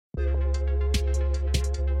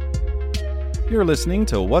You're listening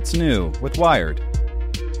to What's New with Wired.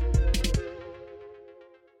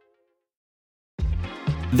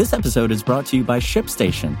 This episode is brought to you by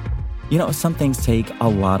ShipStation. You know, some things take a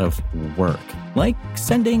lot of work, like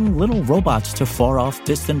sending little robots to far-off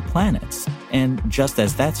distant planets. And just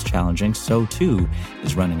as that's challenging, so too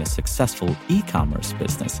is running a successful e-commerce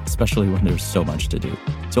business, especially when there's so much to do.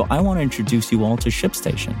 So I want to introduce you all to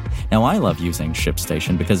ShipStation. Now, I love using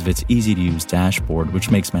ShipStation because of its easy-to-use dashboard,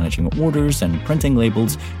 which makes managing orders and printing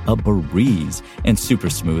labels a breeze and super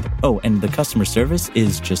smooth. Oh, and the customer service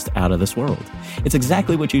is just out of this world. It's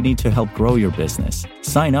exactly what you need to help grow your business.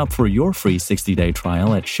 Sign up for your free 60-day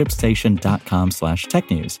trial at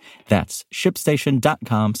shipstation.com/technews. That's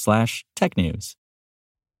shipstation.com/technews.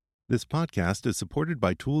 This podcast is supported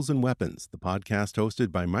by Tools and Weapons, the podcast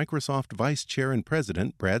hosted by Microsoft Vice Chair and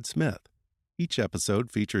President Brad Smith. Each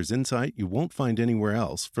episode features insight you won't find anywhere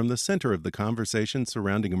else from the center of the conversation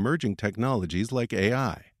surrounding emerging technologies like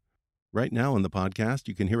AI. Right now on the podcast,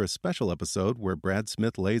 you can hear a special episode where Brad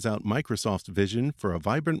Smith lays out Microsoft's vision for a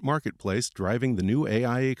vibrant marketplace driving the new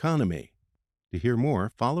AI economy. To hear more,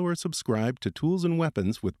 follow or subscribe to Tools and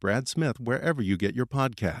Weapons with Brad Smith wherever you get your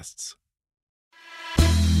podcasts.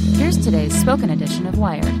 Here's today's spoken edition of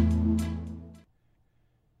Wired.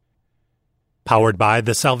 Powered by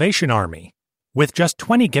the Salvation Army. With just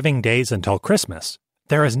 20 giving days until Christmas,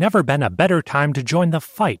 there has never been a better time to join the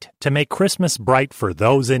fight to make Christmas bright for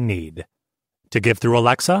those in need. To give through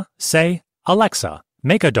Alexa, say, "Alexa,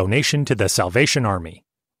 make a donation to the Salvation Army."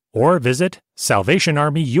 Or visit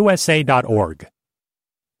salvationarmyusa.org.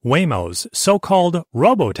 Waymo's so-called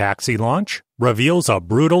Robo-Taxi launch reveals a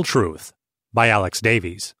brutal truth, by Alex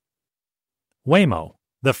Davies. Waymo,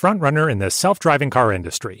 the frontrunner in the self-driving car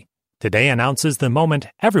industry, today announces the moment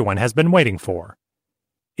everyone has been waiting for.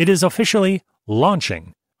 It is officially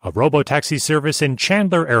launching a Robo-Taxi service in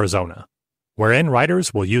Chandler, Arizona, wherein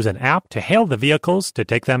riders will use an app to hail the vehicles to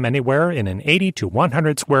take them anywhere in an 80 to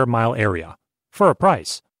 100 square mile area, for a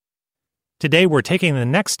price. Today we're taking the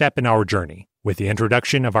next step in our journey with the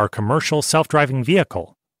introduction of our commercial self-driving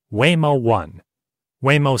vehicle, Waymo One.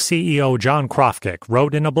 Waymo CEO John Krafcik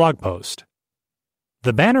wrote in a blog post.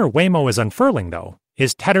 The banner Waymo is unfurling, though,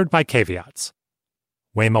 is tattered by caveats.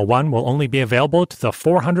 Waymo One will only be available to the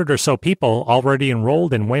 400 or so people already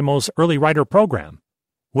enrolled in Waymo's early rider program,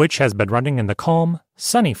 which has been running in the calm,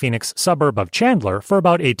 sunny Phoenix suburb of Chandler for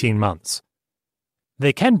about 18 months.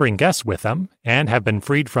 They can bring guests with them and have been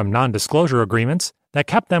freed from non-disclosure agreements that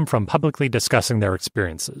kept them from publicly discussing their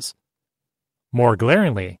experiences. More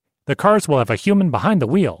glaringly, the cars will have a human behind the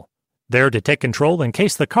wheel, there to take control in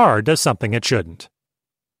case the car does something it shouldn't.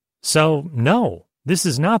 So, no, this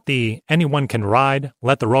is not the anyone can ride,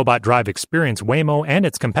 let the robot drive experience Waymo and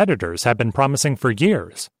its competitors have been promising for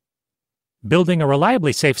years. Building a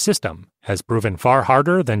reliably safe system has proven far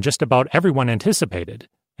harder than just about everyone anticipated,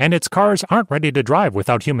 and its cars aren't ready to drive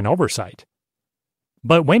without human oversight.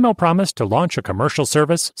 But Waymo promised to launch a commercial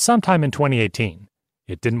service sometime in 2018.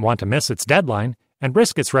 It didn't want to miss its deadline and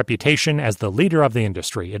risk its reputation as the leader of the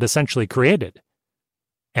industry it essentially created.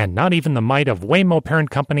 And not even the might of Waymo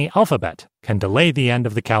parent company Alphabet can delay the end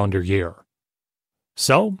of the calendar year.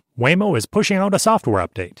 So, Waymo is pushing out a software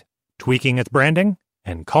update, tweaking its branding,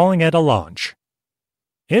 and calling it a launch.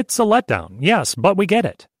 It's a letdown, yes, but we get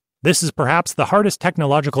it. This is perhaps the hardest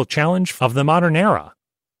technological challenge of the modern era.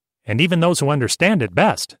 And even those who understand it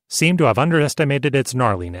best seem to have underestimated its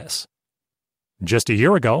gnarliness. Just a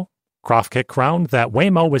year ago, Krafcik crowned that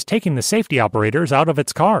Waymo was taking the safety operators out of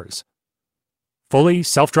its cars. Fully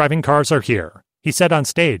self-driving cars are here, he said on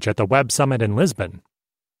stage at the Web Summit in Lisbon.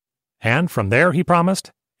 And from there, he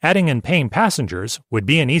promised, adding in paying passengers would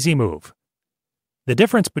be an easy move. The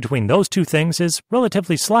difference between those two things is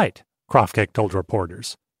relatively slight, Krafcik told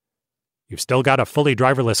reporters. You've still got a fully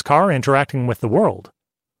driverless car interacting with the world.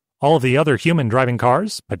 All of the other human driving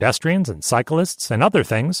cars, pedestrians and cyclists and other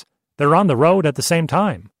things, they're on the road at the same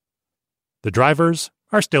time. The drivers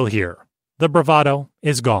are still here. The bravado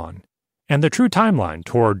is gone. And the true timeline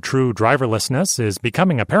toward true driverlessness is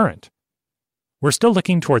becoming apparent. We're still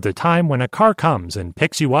looking toward the time when a car comes and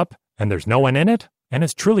picks you up and there's no one in it and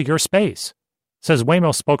it's truly your space, says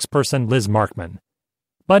Waymo spokesperson Liz Markman.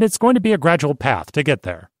 But it's going to be a gradual path to get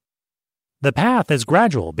there. The path is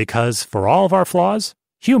gradual because, for all of our flaws,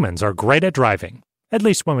 humans are great at driving, at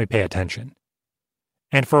least when we pay attention.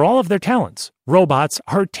 And for all of their talents, robots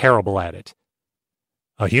are terrible at it.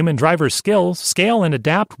 A human driver's skills scale and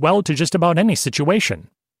adapt well to just about any situation.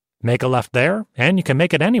 Make a left there, and you can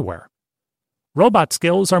make it anywhere. Robot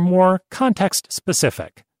skills are more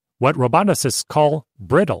context-specific, what roboticists call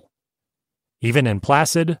brittle. Even in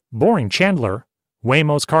placid, boring Chandler,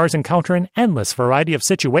 Waymo's cars encounter an endless variety of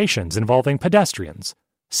situations involving pedestrians,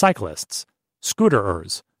 cyclists,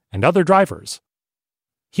 scooterers, and other drivers.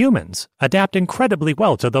 Humans adapt incredibly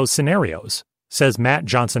well to those scenarios, says Matt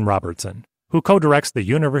Johnson-Robertson, who co-directs the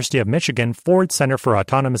University of Michigan Ford Center for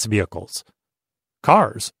Autonomous Vehicles.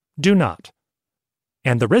 Cars do not.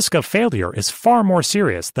 And the risk of failure is far more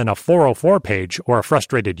serious than a 404 page or a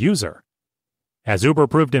frustrated user. As Uber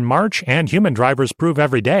proved in March and human drivers prove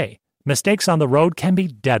every day, mistakes on the road can be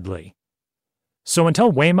deadly. So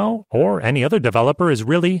until Waymo or any other developer is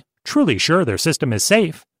really, truly sure their system is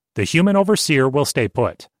safe, the human overseer will stay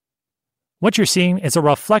put. What you're seeing is a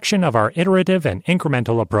reflection of our iterative and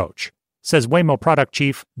incremental approach, says Waymo product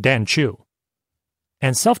chief Dan Chu.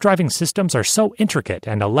 And self-driving systems are so intricate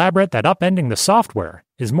and elaborate that upending the software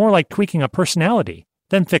is more like tweaking a personality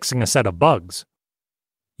than fixing a set of bugs.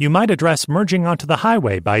 You might address merging onto the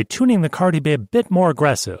highway by tuning the car to be a bit more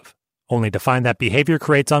aggressive, only to find that behavior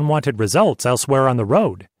creates unwanted results elsewhere on the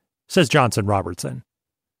road, says Johnson-Robertson.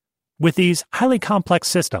 With these highly complex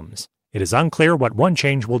systems, it is unclear what one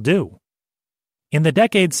change will do. In the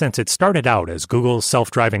decades since it started out as Google's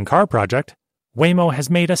self-driving car project, Waymo has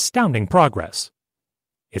made astounding progress.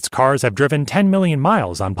 Its cars have driven 10 million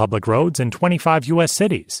miles on public roads in 25 U.S.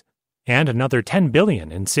 cities, and another 10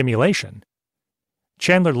 billion in simulation.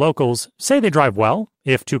 Chandler locals say they drive well,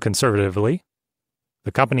 if too conservatively.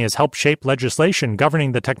 The company has helped shape legislation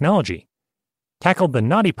governing the technology, tackled the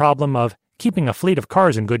knotty problem of keeping a fleet of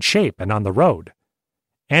cars in good shape and on the road,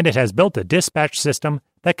 and it has built a dispatch system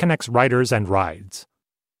that connects riders and rides.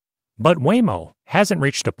 But Waymo hasn't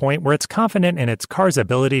reached a point where it's confident in its car's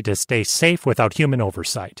ability to stay safe without human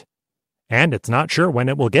oversight, and it's not sure when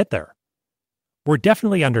it will get there. We're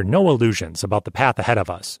definitely under no illusions about the path ahead of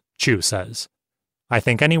us, Chu says. I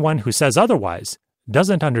think anyone who says otherwise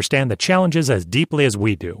doesn't understand the challenges as deeply as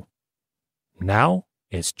we do. Now,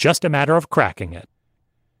 it's just a matter of cracking it.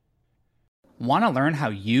 Want to learn how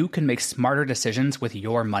you can make smarter decisions with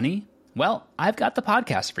your money? Well, I've got the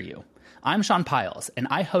podcast for you. I'm Sean Piles, and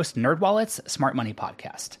I host NerdWallet's Smart Money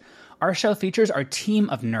Podcast. Our show features our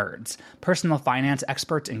team of nerds, personal finance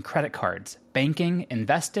experts in credit cards, banking,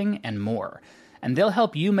 investing, and more. And they'll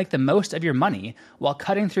help you make the most of your money while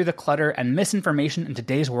cutting through the clutter and misinformation in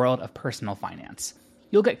today's world of personal finance.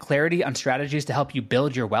 You'll get clarity on strategies to help you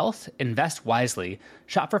build your wealth, invest wisely,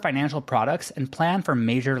 shop for financial products, and plan for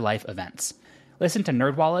major life events. Listen to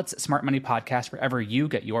NerdWallet's Smart Money Podcast wherever you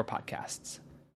get your podcasts.